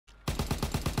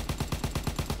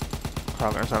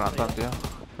Claro que no se adelantan, tío.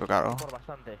 Pero claro. Por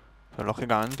bastante. Pero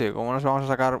lógicamente, ¿cómo nos vamos a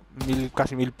sacar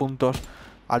casi 1000 puntos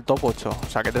al top 8? O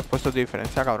sea, que 3 puestos de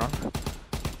diferencia, cabrón.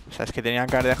 O sea, es que tenían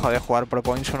que haber dejado de jugar Pro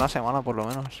Points una semana por lo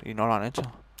menos. Y no lo han hecho.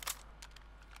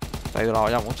 Se ha ido la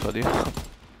olla mucho, tío.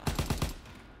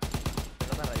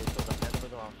 Pero no me rayes tú, que al final te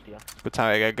meto una hostia.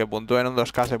 Escúchame, que el que puntúe en un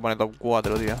 2K se pone top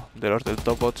 4, tío. De los del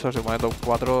top 8 se pone top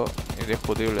 4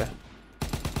 indiscutible. Vale,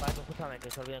 pues escúchame,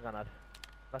 que se olviden ganar.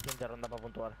 La siguiente ronda para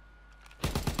puntuar.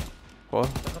 ¿Por?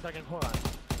 ¿Sabes contra quién juegan?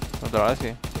 ¿Contra la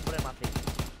Alessi? Supremacy.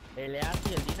 El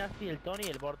Easy, el Dynasty, el Tony y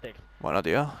el Vortex. Bueno,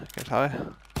 tío, ¿quién sabe?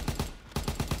 Vamos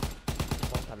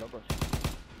a estar locos.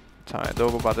 Escúchame, tú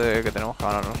ocúpate de que tenemos que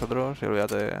ganar nosotros y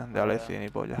olvídate de Alessi ni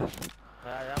pollas. Ya,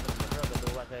 pero yo creo que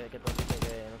tú vas a que tú has dicho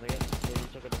que no sé qué. Te he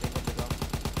dicho que lo tengo complicado.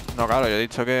 No, claro, yo he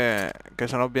dicho que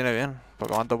eso nos viene bien.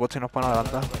 Porque van top 8 y nos pueden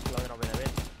adelantar. Pues lo que nos viene bien.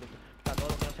 O sea, todo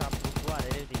lo que no sea puntual,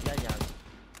 eres de Giants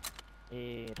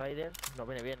y Raiders, nos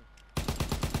viene bien.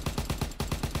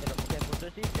 Pero porque el punto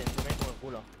es se me como el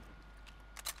culo.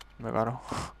 Me caro.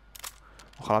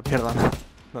 Ojalá pierdan.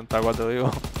 Tal cual te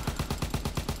digo.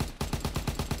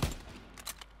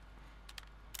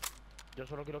 Yo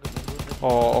solo quiero que puntúen.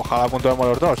 Ojalá puntuemos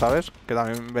los dos, ¿sabes? Que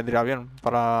también vendría bien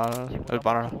para el Si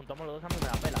panorama. juntamos los dos, a mí me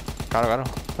da pela. Claro, claro.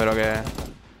 Pero que...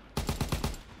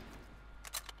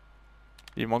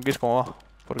 ¿Y Monkeys cómo va?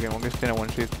 Porque Monkeys tiene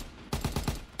buen seed.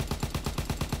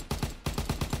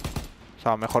 O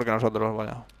sea, mejor que nosotros,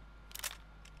 vaya.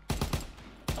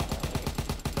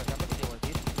 Pero se han repetido el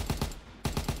tir,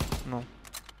 No.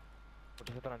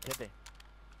 porque es tranchete.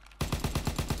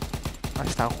 Ah,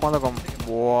 están jugando con...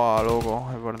 Buah, loco,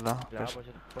 es verdad. Claro,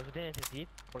 por eso tiene ese seed.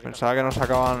 Pensaba que nos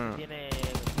sacaban... Tiene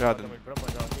Fíjate. 4000 propos,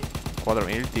 algo así.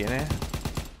 4000 tiene.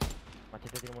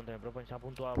 Machete tiene un montón de propos, se ha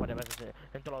puntuado varias veces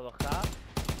en todos los 2K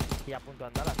y a punto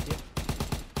en Dallas, tío.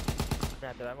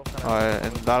 Mira, te voy a buscar. A ver,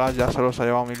 en Dallas ya solo se ha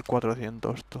llevado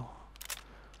 1400, tú.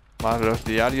 Más los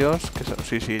diarios, que son...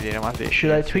 Sí, tiene más de...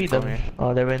 Should I tweet them?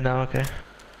 Oh, they're in now, okay.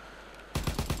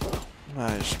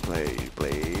 Nice, play,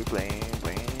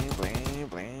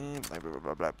 bla,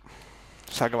 bla, bla.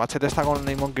 O sea, que Machete está con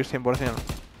Monkeys 100%.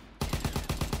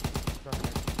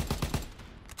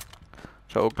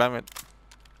 So, Climate.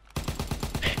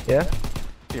 Yeah?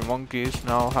 The Monkeys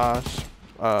now has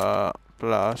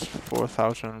plus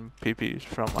 4000 PPs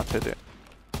from Machete.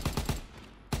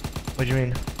 What do you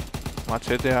mean?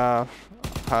 Machete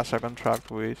has a contract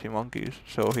with the Monkeys,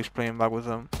 so he's playing back with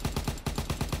them.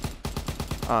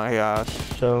 He has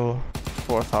So...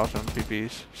 4000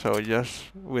 PPs, so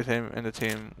just with him in the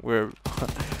team, we're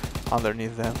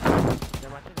underneath them.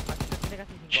 Machete tiene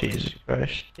casi 5000. Jesus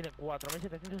Christ. Tiene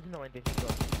 4795.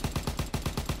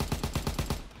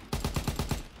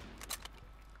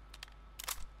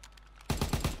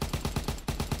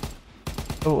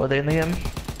 Oh, are they in the game?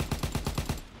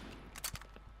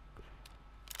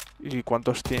 ¿Y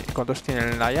cuántos tiene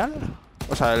el Niall?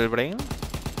 O sea, el Brain.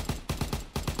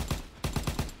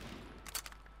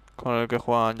 Con el que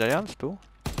juegan Giants, tú.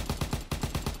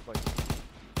 Pues.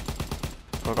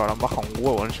 Porque habrán bajado un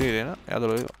huevo en sí, ¿no? Ya te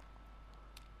lo digo.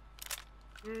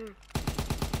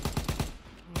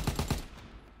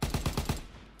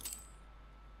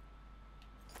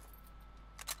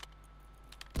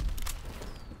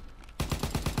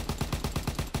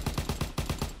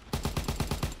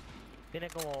 Tiene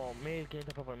como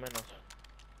 1500 por menos.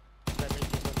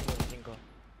 3155.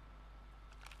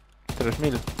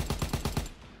 3000.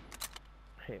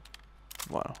 Sí.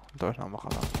 Bueno, entonces no han bajado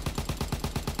tanto.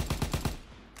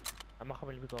 Han bajado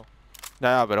 1000 y pico.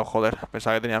 Ya, pero joder,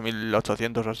 pensaba que tenía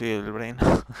 1800 o así el Brain.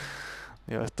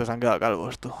 Digo, estos han quedado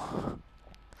calvos, tú.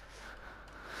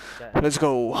 Let's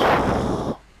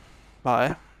go.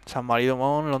 Vale, San Marido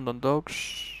Mon, London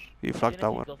Dogs y Flag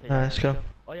Tower. Let's go.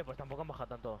 Oye, pues tampoco han bajado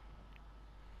tanto.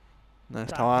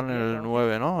 Estaban en el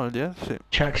 9, ¿no? El 10, sí.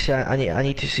 Chax, I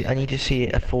need to see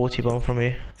a 40 bomb from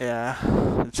you. Yeah,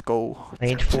 let's go. I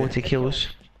need 40 kills.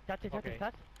 Chat,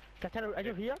 are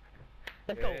you here?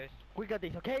 Let's go. We got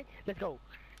this, okay? Let's go.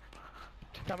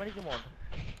 Somebody come on.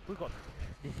 We got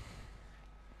this.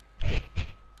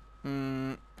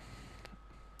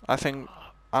 I think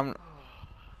I'm...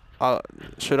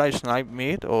 should I snipe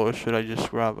mid or should I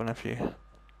just grab an FE?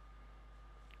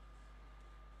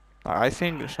 I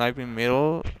think sniping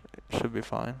middle should be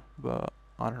fine, but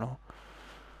I don't know.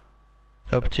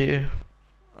 Up to you.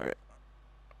 Okay.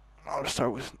 I'll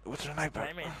start with sniper.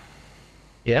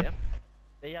 Yeah?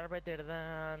 They are better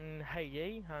than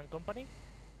Hey and company?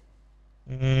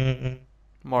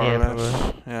 More Yeah, or less,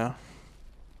 probably. yeah.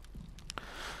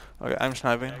 Okay, I'm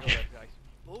sniping.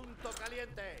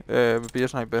 Me pillo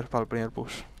sniper para el primer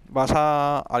push. Vas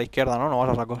a la izquierda, ¿no? No vas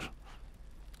a sacos.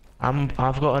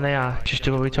 I've got an AR. Just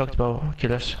do what we talked about.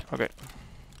 Kill us. Ok.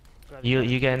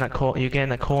 You get in that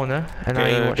corner, and now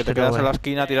you watch Que te the quedas en la doorway.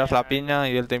 esquina, tiras la piña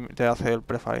y él te hace el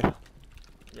prefire.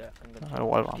 Yeah, I'm gonna. Al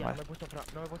igual va, Hostia, vale.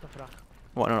 no me he puesto frag.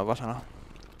 Bueno, no pasa nada.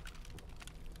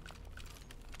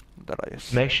 No te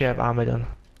rayes. Make sure you have armor done.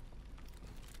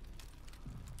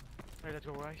 Hey, let's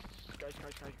go, guys. Guys.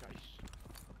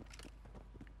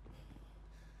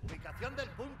 Ubicación del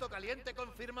punto caliente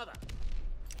confirmada.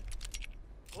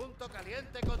 Punto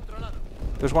caliente controlado.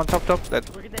 There's one top, dead.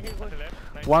 We're getting the hill,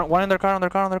 boys. One in their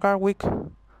car, weak.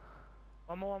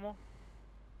 One more.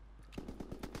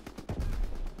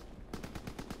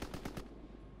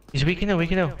 He's weak now. El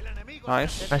enemigo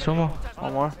Nice. Nice, one more.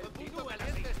 One more. el punto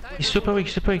caliente está He's super weak.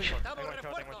 Necesitamos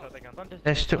refuerzos.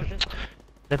 There's two.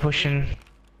 They're pushing.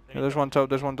 Yeah, there's one top.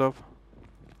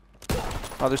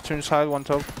 Oh, there's two inside, one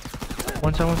top.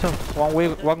 One top.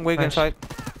 One weak Nice. inside.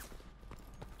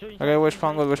 Okay, we're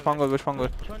spawn good. Two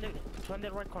on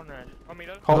the right corner.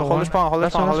 Hold the spawn.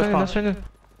 That's one.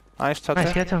 Nice, touch Nice,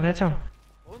 it. get down.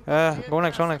 Yeah, go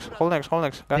next. Hold next.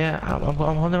 Guys. Yeah, I'm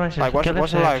holding right side. Like, what's Get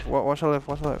left alive? side. What's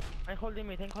alive? I'm holding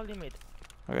mid.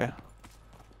 Okay.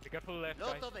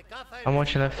 Loto de caza I'm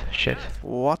watching left. Shit.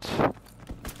 What?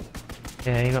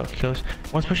 Yeah, he got kills.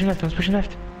 One's pushing left. Oh,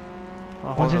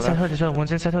 One's hold inside left. hood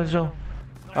as well.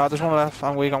 Ah, there's one left.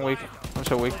 I'm weak. I'm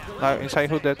so weak. Inside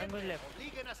hood dead. I'm going left.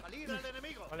 obliguen a salir al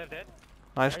enemigo.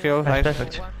 Nice kill. Nice, Nice.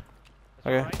 perfect.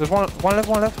 Okay. There's one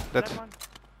left. Dead.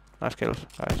 Nice kills,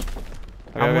 guys.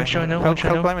 Okay, I'm one shot now, Help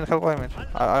climb it.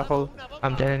 I hold. Una bomba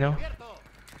I'm dead now.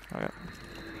 abierto. Okay.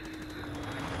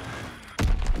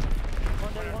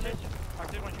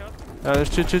 There's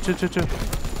two.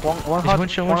 One There's hot. one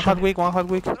shot, One one hot shot.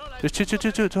 weak. There's two.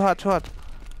 Too hot. Punto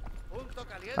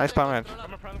caliente Nice climb it.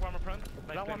 controlado.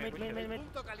 That one mid.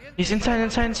 Punto caliente. He's inside.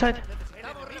 Necesitamos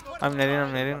refuerzos. I'm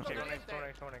nading. Punto caliente.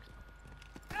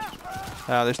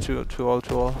 Yeah, there's two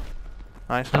all.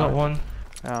 Nice. I got one.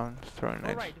 Yeah, I'm throwing Go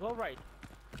nades.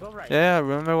 right. Yeah,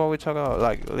 remember what we talked about?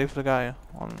 Like, leave the guy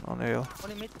on the hill.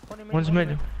 One in mid. One's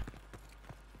mid.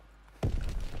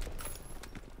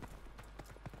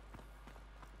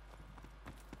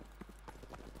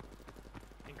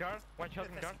 In guard. One shot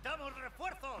in guard. Necesitamos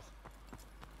refuerzos.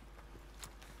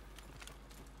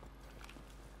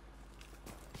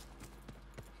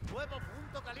 Nuevo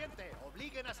punto caliente.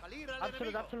 Obliguen a salir al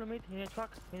enemigo. Absolute mid. In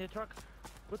the truck.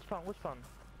 Good spawn.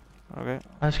 Okay.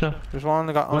 Let's go. There's one on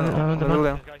the One on the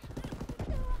building. Guys.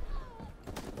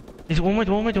 He's one mid.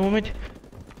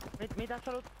 Mid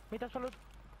absolute.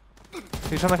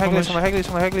 He's on the Heglis. On the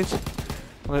Heglis.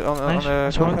 On Nice. the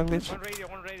That's one. Heglis.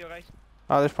 One radio, guys.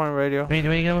 Ah, there's one radio. We need to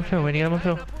get him a fill. Está en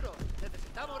apuro.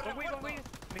 Necesitamos One refuerzos. way.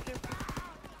 Mid two.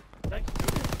 Thanks.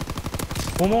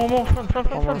 One more. Front.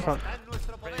 One more front. Está en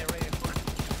nuestro poder.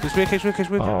 He's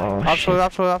weak. Oh,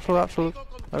 Absolute.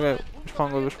 Okay,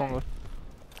 spawn good.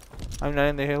 I'm not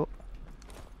in the hill.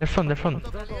 They're front. Punto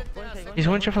caliente. He's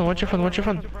one front. Two front. One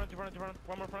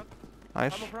more front.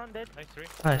 Nice. Dead. Nice, 3.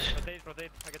 Nice.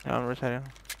 Rotate. I get Yeah, I'm rotating.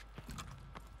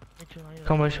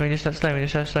 Come boys, we need to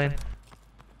start slaying.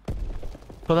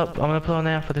 Pull up, I'm gonna pull on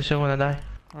there for the silver when I die.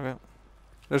 Okay.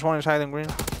 There's one inside in green.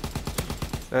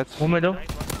 That's One middle.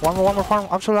 one more farm.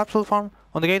 Absolute farm.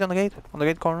 On the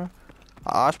gate corner.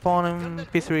 I spawn in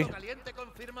P3. Punto caliente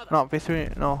confirmada. No,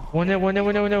 P3. No. One there.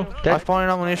 I Dead. spawn in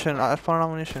ammunition.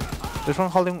 There's one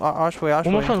holding archway.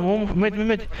 One more front, one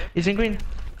mid. He's in green.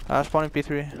 I spawn in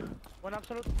P3. One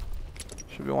absolute.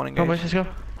 Should be one Come boys, engaged. let's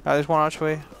go. There's one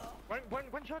archway. One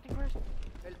shot in first.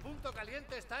 El punto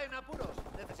caliente está en apuros.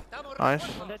 Necesitamos Nice.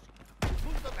 refuerzos. One dead. El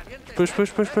punto caliente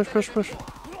Push.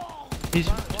 He's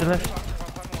to the left.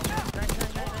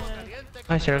 caliente.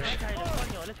 Nice, Eric.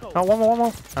 Let's go. No, one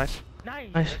more. Nice.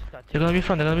 Nice. They're gonna be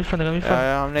front. Yeah, I'm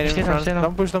nading Stay in down, front. stay down.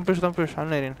 Don't push. I'm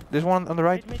nading. There's one on the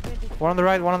right. One on the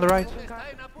right. Está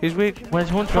en apuros. He's weak. Where's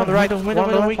one One on front? the right. Middle,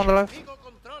 One on weak. the left. Enemigo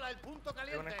controla el punto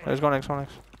caliente. Let's go next.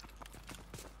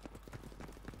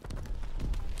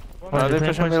 Well, They the push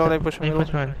in plane middle. points- They push in plane middle.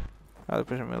 points mine. They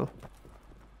push in middle.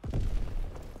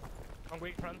 One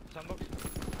weak front, sandbox.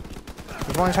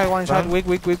 There's one inside. Weak.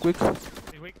 He's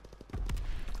weak.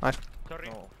 Nice. Sorry.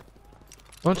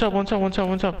 One top. No,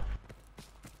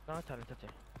 chale.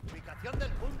 Ubicación del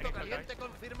punto caliente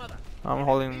confirmada. I'm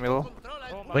holding Enemigo middle. controla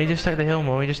el punto We just stack the hill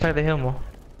more.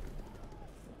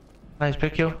 Nice,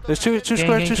 big kill. There's two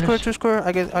square. Yeah,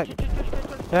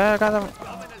 I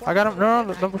got him.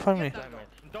 No, don't find me. In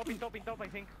top, I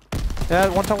think. Yeah,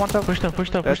 one top. Pushed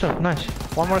up. Nice.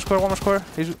 One more square.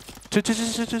 He's two.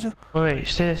 Wait,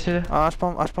 stay there. I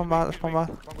spawn bad. One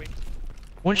weak.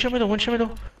 One shot middle. He's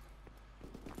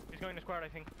going to square. square, I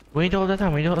think. We need to hold that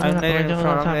down. We need to hold I'm that down. We nading need in to hold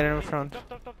front, I'm that down. nading in front. Top,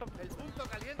 top, top, top. El punto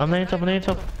caliente I'm nading top. I'm nading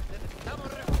top. necesitamos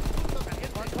punto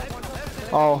caliente está en poder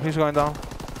del Oh, he's going down.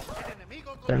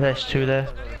 enemigo. There's two there.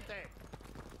 Caliente.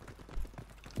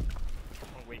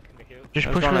 One weak in the hill. Just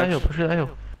Let's push go through that next. hill. Push through that hill.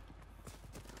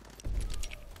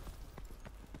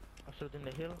 Absolute in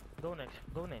the hill. Go next.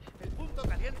 Go next. El punto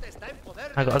caliente está en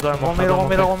poder I got him One off. I middle, got one him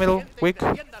middle, off. one middle. Weak.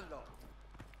 Defiéndanlo.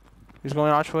 He's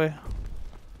going archway. In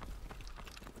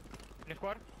the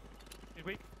square. He's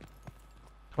weak.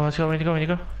 Oh, let's go. We need to go. We need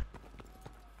to go.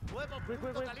 Nuevo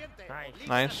punto caliente. Nice. Lista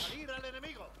Nice. salir al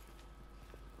enemigo.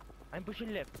 I'm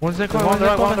pushing left. One's the There's corner. one on the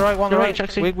right, one on the right, one on the right.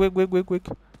 Jaxie. Weak, weak, weak, weak, weak.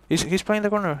 He's playing the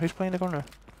corner. He's playing the corner.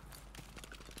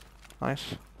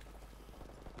 Nice.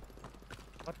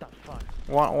 What the fuck?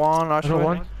 One I got archway.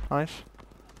 one. Nice.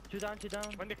 Two down, two down.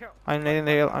 One the hill. I'm nading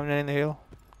the hill. I'm nading the hill.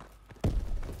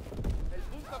 El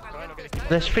punto caliente está en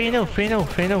There's 3-0. 3-0.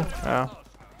 3-0. Yeah.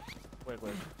 Wait,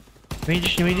 wait. We need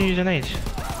to use an nades.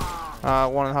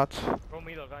 One in hut. Go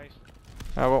middle, guys.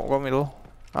 Go middle.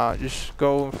 Just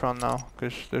go in front now,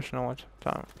 cause there's no much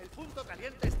time. el punto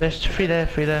caliente está There's 3 there.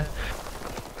 3 there.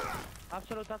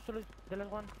 Absolute, absolute. The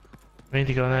last one. We need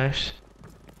to go next.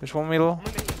 There's one middle.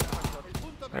 el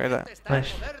punto Look at that. caliente está en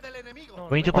Nice. poder del enemigo. No,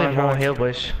 We need to One play is more right. hill,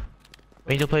 boys.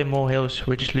 We need to play more hills.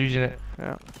 We're just losing it.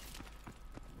 Yeah.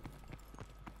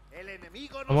 El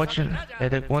enemigo I'm nos watching.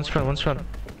 ametralla. Yeah, one's front. One's front.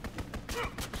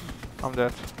 I'm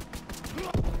dead.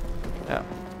 Yeah.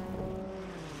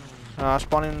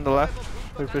 Spawning on the left.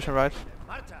 We're pushing right. En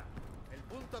marcha. El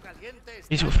punto caliente está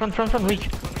He's front.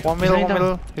 Weak. One middle, laying one down.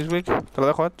 middle. He's weak. Te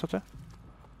lo dejo, Tote.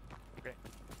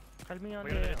 Help me on We're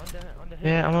the, gonna on the hill.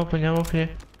 Yeah, I'm open. I'm open here.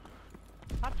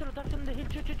 Absolute, absolute in the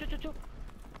hill. Two.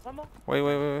 One more.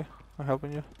 Wait. I'm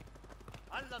helping you.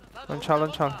 Han lanzado Don't una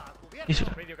challenge, bomba. Cubierto. He's.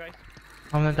 Radio, guys.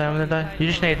 I'm gonna die. You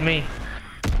just need me.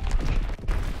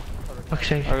 Fuck's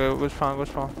sake. Okay, good spawn, good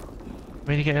spawn.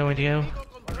 We need to get in. Enemigo One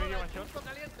controla radio, el one shot. punto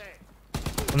caliente.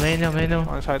 I'm laying now.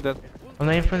 One inside dead. I'm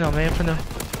laying for now.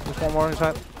 There's one more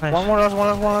inside. Nice. One more, last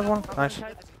one. Nice.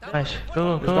 Nice.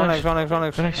 Go Go next. next. Go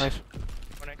next. Go next. Nice.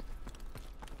 Go next.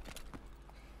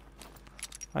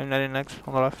 I'm netting next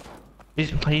on the left.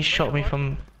 He shot me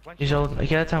from One his shot. old.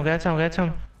 Get out of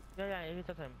town. Yeah, it is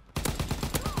the time.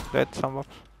 Dead, sandbox.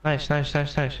 Nice.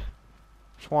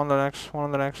 There's one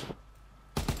on the next.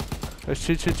 There's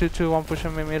two. One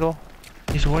pushing me middle.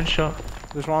 He's one shot.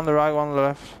 There's one on the right, one on the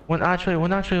left. One archway,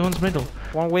 one's middle.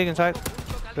 One weak inside.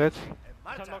 Dead. En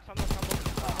marcha. Sandbox.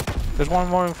 There's one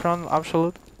more in front,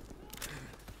 absolute.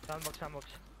 Sandbox.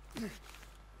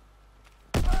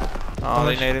 Oh,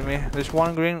 they naded me. There's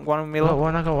one green, one in I middle. got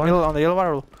one. Middle on the yellow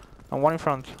barrel. And one in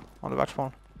front, on the back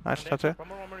spawn. Nice, that's it. One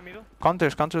more in middle.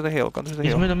 Counters the hill,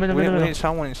 He's middle. We need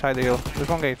someone inside the hill. There's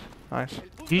one gate. Nice.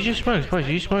 Use your smokes, boys.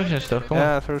 Use smokes and stuff. Come on.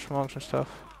 Yeah, through smokes and stuff.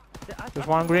 There's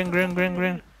one green.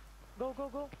 Go.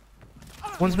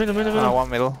 One's middle. One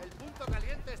middle. El punto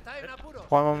caliente está en apuros.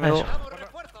 One more middle. Necesitamos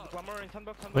refuerzos. One more in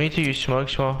sandbox. We need to use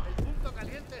smokes more. El punto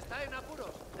caliente está en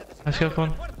apuros. Let's go, come on.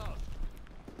 Necesitamos refuerzos.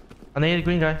 I need a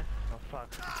green guy. Oh fuck.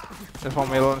 There's one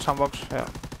middle in sandbox. Yeah.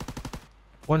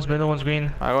 One's middle, one's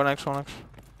green. I go next, one next.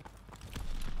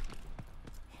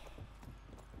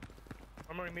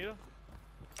 One more in middle.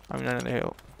 I'm not in the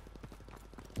hill.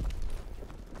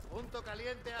 Punto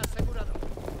caliente asegurado.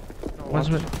 One's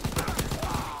middle.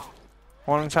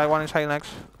 One inside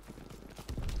next.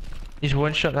 He's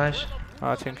one shot, nice.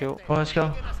 Team kill. Oh, let's go.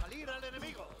 Lleguen a salir al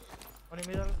enemigo. One in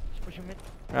middle. He's pushing mid.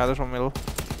 Yeah, there's one middle.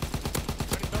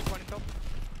 One in top.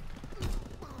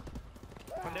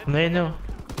 One dead. I'm laying now.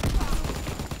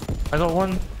 I got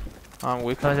one. I'm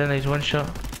weak. Oh, then he's one shot.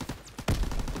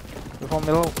 There's one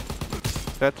middle.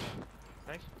 Dead.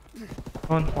 Nice.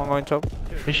 One going top.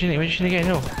 We shouldn't get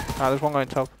no. There's one going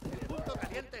top. El punto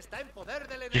caliente está en poder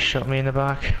del enemigo. Just shot me in the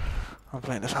back. I'm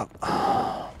playing this up.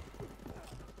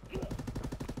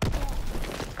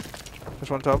 There's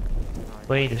one top.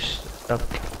 Wait, just stop.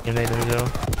 You made them go.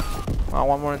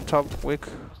 One more in top, weak.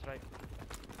 Strike.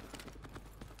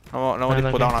 No me he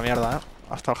disputado una mierda,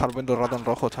 Hasta el Hardpoint todo el rato en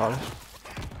rojo, chavales.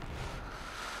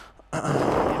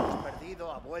 Hemos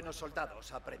perdido a buenos soldados.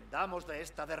 Aprendamos de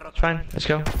esta derrota. It's fine, let's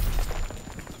go.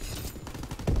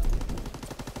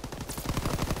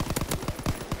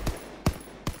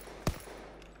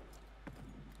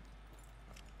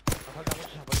 Me falta mucho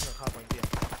esa posición en Hardpoint, tío.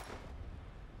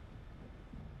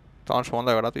 Estaban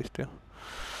sumando de gratis, tío.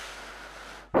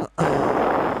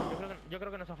 Yo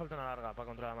creo que nos ha falta una larga para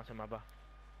controlar más el mapa.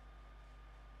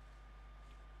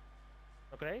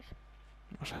 ¿Lo creéis?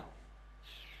 No sé.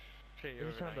 Sí,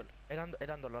 yo creo que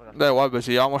Eran dos largas. Da igual, pero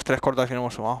si llevamos 3 cortas y no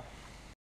hemos sumado.